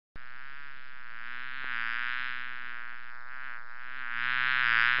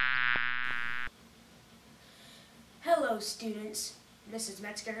students, Mrs.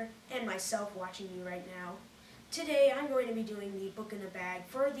 Metzger, and myself watching you right now. Today I'm going to be doing the book in a bag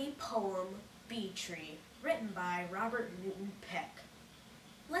for the poem Bee Tree, written by Robert Newton Peck.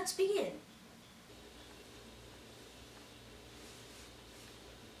 Let's begin.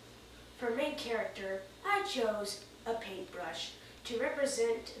 For main character, I chose a paintbrush to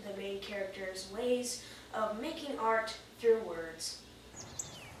represent the main character's ways of making art through words.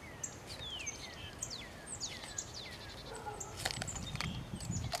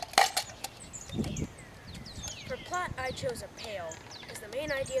 For plot, I chose a pail, because the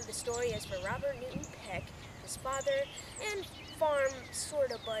main idea of the story is for Robert Newton Peck, his father, and farm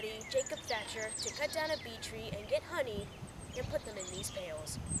sort of buddy, Jacob Thatcher, to cut down a bee tree and get honey and put them in these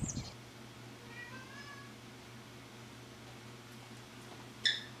pails.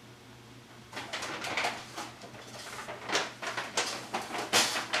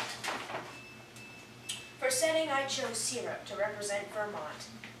 For setting, I chose syrup to represent Vermont.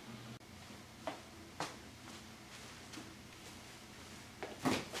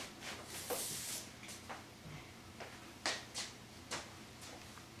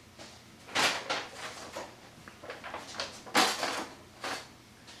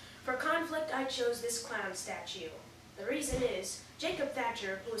 For conflict, I chose this clown statue. The reason is, Jacob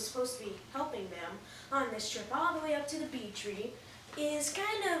Thatcher, who was supposed to be helping them on this trip all the way up to the bee tree, is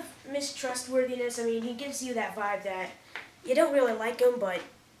kind of mistrustworthiness. I mean, he gives you that vibe that you don't really like him, but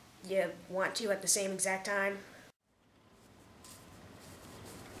you want to at the same exact time.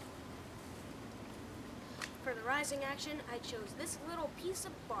 For the rising action, I chose this little piece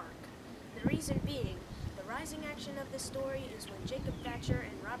of bark. The reason being, the rising action of this story is when Jacob Thatcher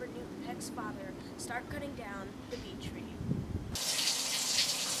and Robert Newton Peck's father start cutting down the bee tree.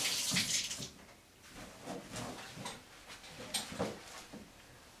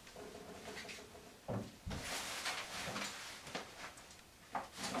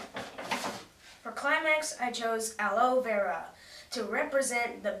 For climax, I chose aloe vera to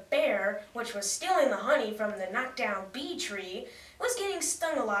represent the bear, which was stealing the honey from the knocked down bee tree, was getting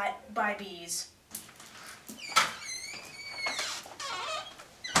stung a lot by bees.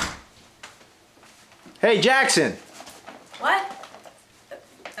 Hey, Jackson! What?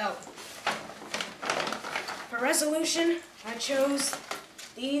 Oh. For resolution, I chose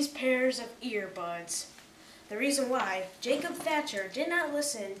these pairs of earbuds. The reason why, Jacob Thatcher did not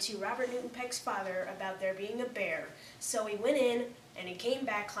listen to Robert Newton Peck's father about there being a bear, so he went in and he came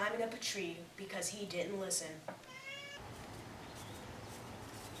back climbing up a tree because he didn't listen.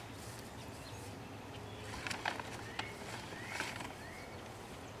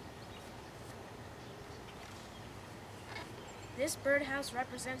 This birdhouse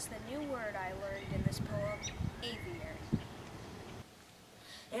represents the new word I learned in this poem, aviary.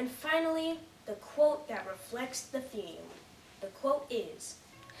 And finally, the quote that reflects the theme. The quote is,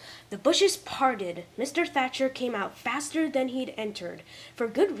 "The bushes parted. Mr. Thatcher came out faster than he'd entered. For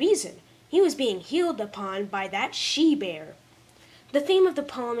good reason. He was being healed upon by that she-bear." The theme of the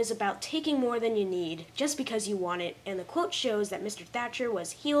poem is about taking more than you need just because you want it, and the quote shows that Mr. Thatcher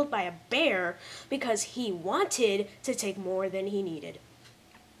was healed by a bear because he wanted to take more than he needed.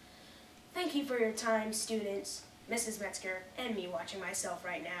 Thank you for your time, students, Mrs. Metzger, and me watching myself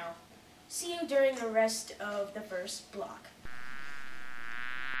right now. See you during the rest of the first block.